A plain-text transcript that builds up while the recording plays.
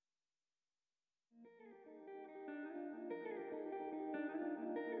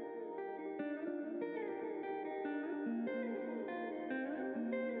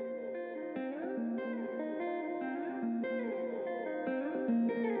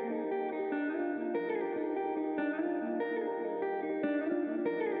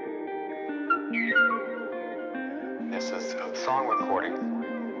This is a song recording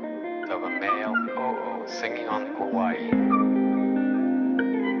of a male singing on Hawaii.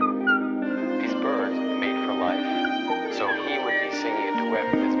 These birds mate for life, so he would be singing a duet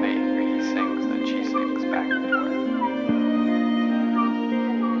with his mate, where he sings, then she sings back and forth.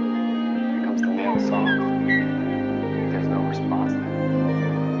 Here comes the male song. There's no response.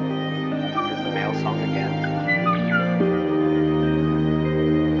 Here's the male song again.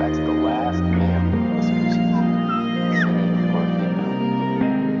 That's the last male of the species singing for a female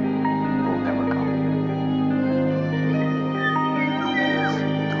who will never come. He is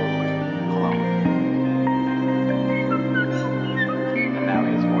totally alone. And now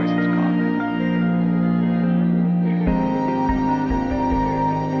his voice is gone.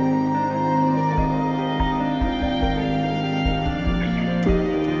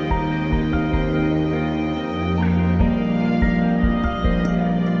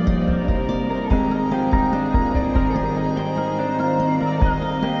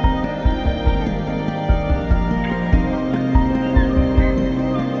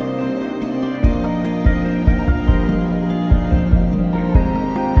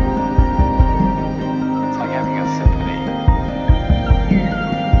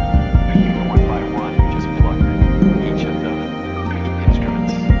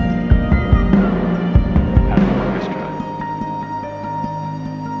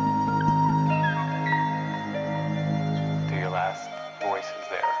 Last voice is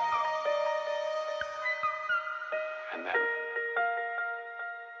there, and then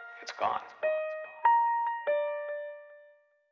it's gone.